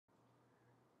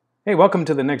Hey, welcome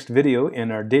to the next video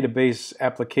in our database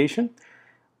application.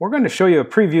 We're going to show you a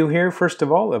preview here, first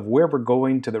of all, of where we're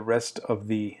going to the rest of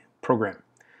the program.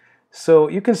 So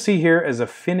you can see here as a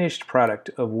finished product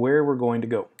of where we're going to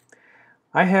go.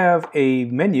 I have a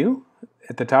menu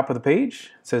at the top of the page.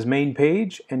 It says main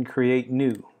page and create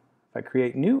new. If I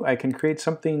create new, I can create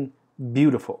something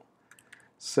beautiful.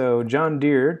 So John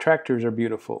Deere tractors are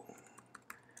beautiful.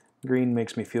 Green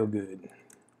makes me feel good.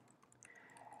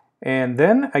 And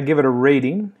then I give it a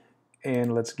rating,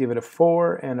 and let's give it a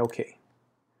 4 and OK.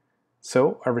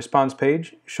 So our response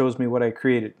page shows me what I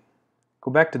created. Go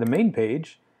back to the main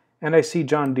page, and I see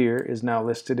John Deere is now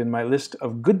listed in my list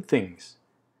of good things.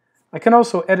 I can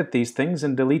also edit these things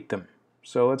and delete them.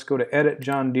 So let's go to Edit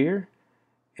John Deere,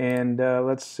 and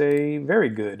let's say very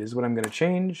good is what I'm going to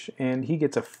change, and he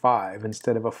gets a 5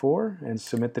 instead of a 4, and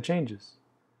submit the changes.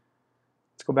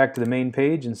 Let's go back to the main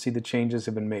page and see the changes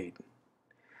have been made.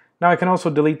 Now I can also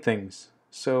delete things.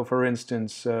 So for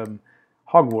instance,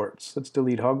 Hogwarts. Let's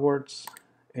delete Hogwarts.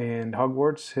 And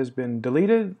Hogwarts has been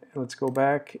deleted. Let's go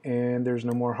back and there's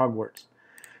no more Hogwarts.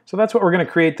 So that's what we're going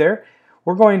to create there.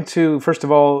 We're going to, first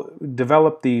of all,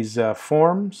 develop these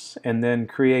forms and then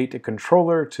create a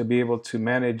controller to be able to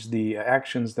manage the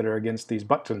actions that are against these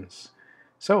buttons.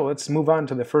 So let's move on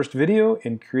to the first video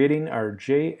in creating our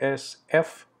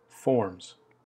JSF forms.